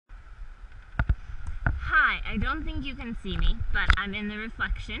Hi, I don't think you can see me, but I'm in the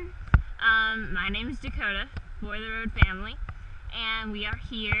reflection. My name is Dakota, for the road family, and we are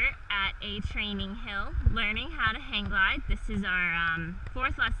here at a training hill learning how to hang glide. This is our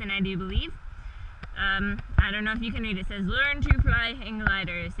fourth lesson, I do believe. I don't know if you can read it. It says, Learn to Fly Hang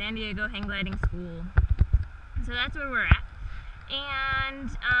Glider, San Diego Hang Gliding School. So that's where we're at.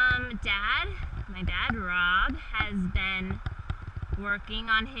 And my dad, Rob, has been working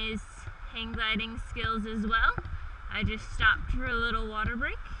on his hang gliding skills as well. I just stopped for a little water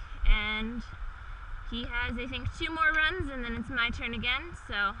break, and he has, I think, 2 more runs, and then it's my turn again.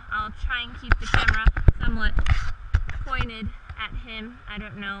 So I'll try and keep the camera somewhat pointed at him. I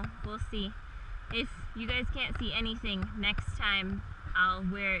don't know, we'll see. If you guys can't see anything, next time I'll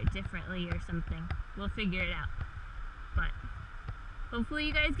wear it differently or something. We'll figure it out. But hopefully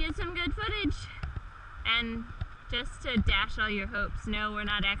you guys get some good footage. And just to dash all your hopes, no, we're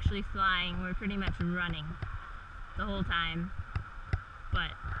not actually flying. We're pretty much running the whole time.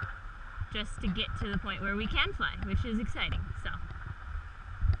 But just to get to the point where we can fly, which is exciting. So.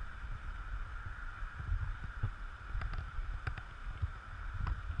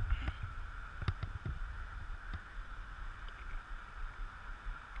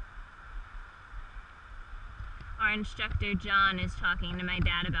 Our instructor John is talking to my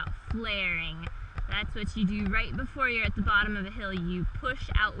dad about flaring. That's what you do right before you're at the bottom of a hill. You push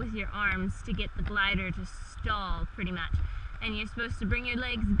out with your arms to get the glider to stall, pretty much. And you're supposed to bring your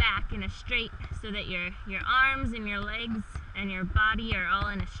legs back in a straight, so that your arms and your legs and your body are all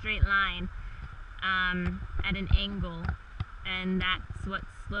in a straight line at an angle. And that's what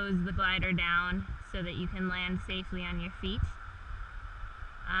slows the glider down so that you can land safely on your feet.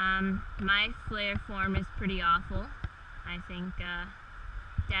 My flare form is pretty awful. I think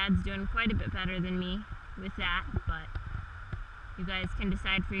Dad's doing quite a bit better than me with that, but you guys can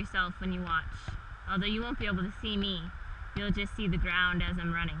decide for yourself when you watch. Although you won't be able to see me, you'll just see the ground as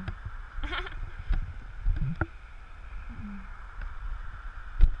I'm running.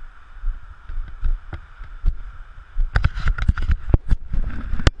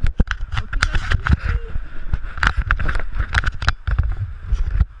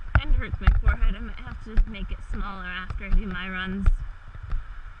 Hurts my forehead. I might have to make it smaller after I do my runs.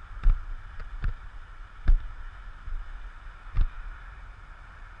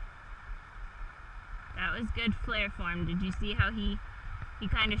 That was good flare form. Did you see how he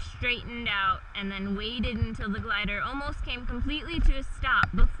kind of straightened out and then waited until the glider almost came completely to a stop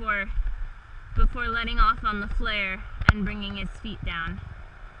before letting off on the flare and bringing his feet down?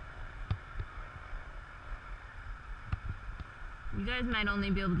 You guys might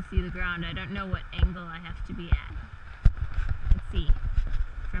only be able to see the ground. I don't know what angle I have to be at. Let's see.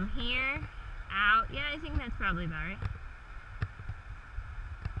 From here, out. Yeah, I think that's probably about right.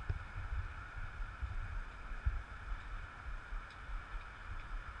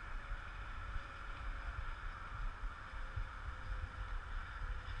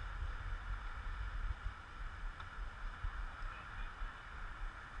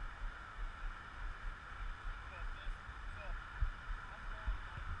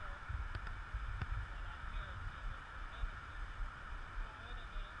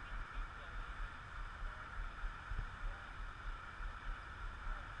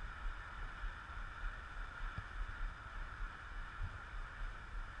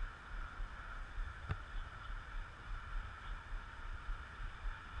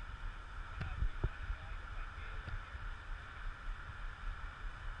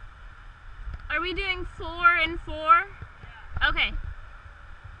 Are we doing 4 and 4? Okay.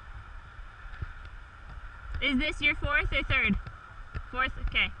 Is this your 4th or 3rd? 4th?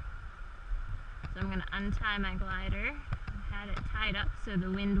 Okay. So I'm going to untie my glider. I had it tied up so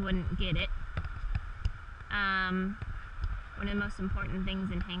the wind wouldn't get it. One of the most important things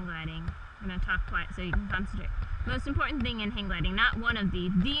in hang gliding, I'm going to talk quiet so you can concentrate. Most important thing in hang gliding, not one of the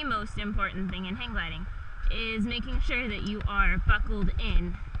most important thing in hang gliding, is making sure that you are buckled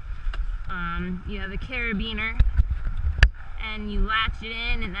in. You have a carabiner and you latch it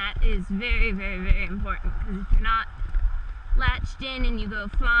in, and that is very, very, very important, because if you're not latched in and you go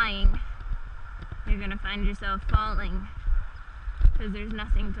flying, you're going to find yourself falling, because there's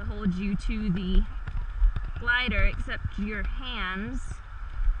nothing to hold you to the glider except your hands,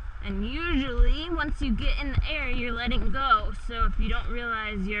 and usually once you get in the air you're letting go, so if you don't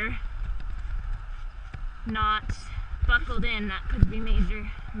realize you're not buckled in, that could be major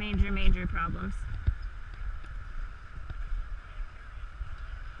problems.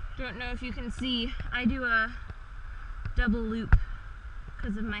 Don't know if you can see, I do a double loop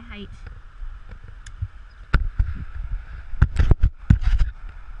because of my height.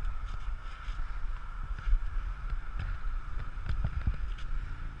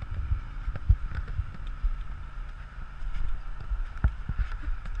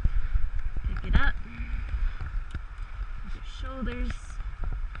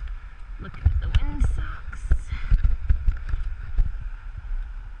 Looking at the wind socks.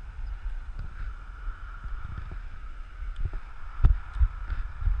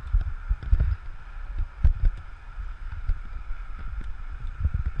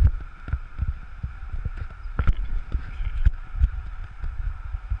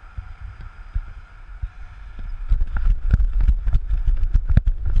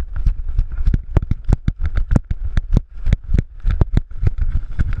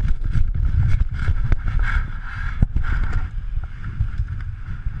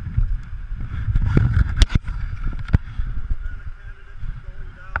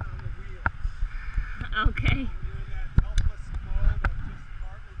 Okay.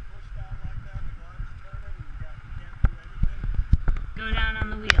 Go down on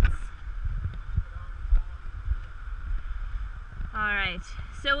the wheels. Alright.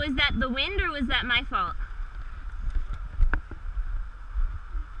 So was that the wind or was that my fault?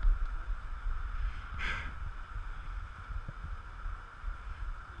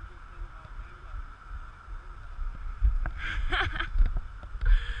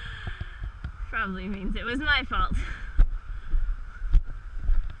 Probably means it was my fault.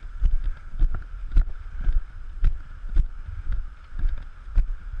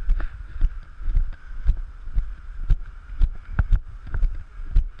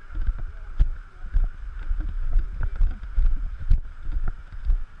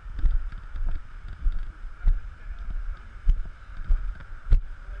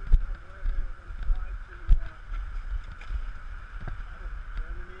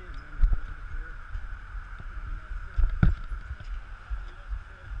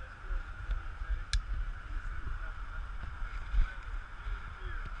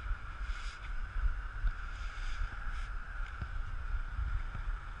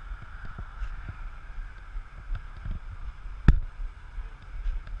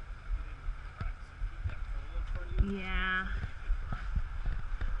 Yeah.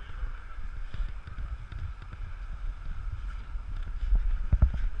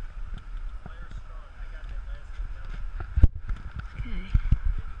 Okay.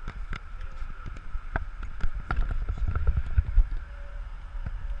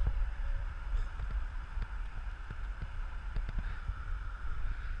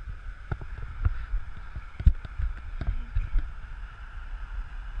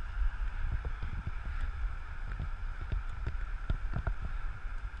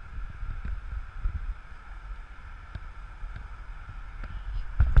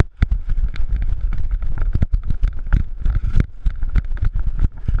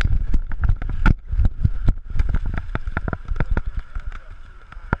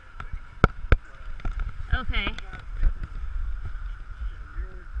 Okay. I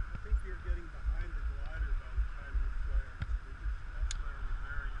think you're getting behind the glider by the time you flare. That flare was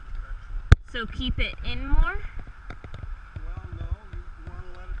very ineffectual. So keep it in more? Well, no, you want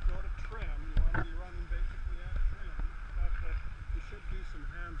to let it go to trim. You want to be running basically at trim. There should be some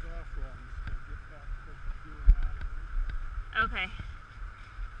hands-off runs to get that, put the fuel out of it. Okay.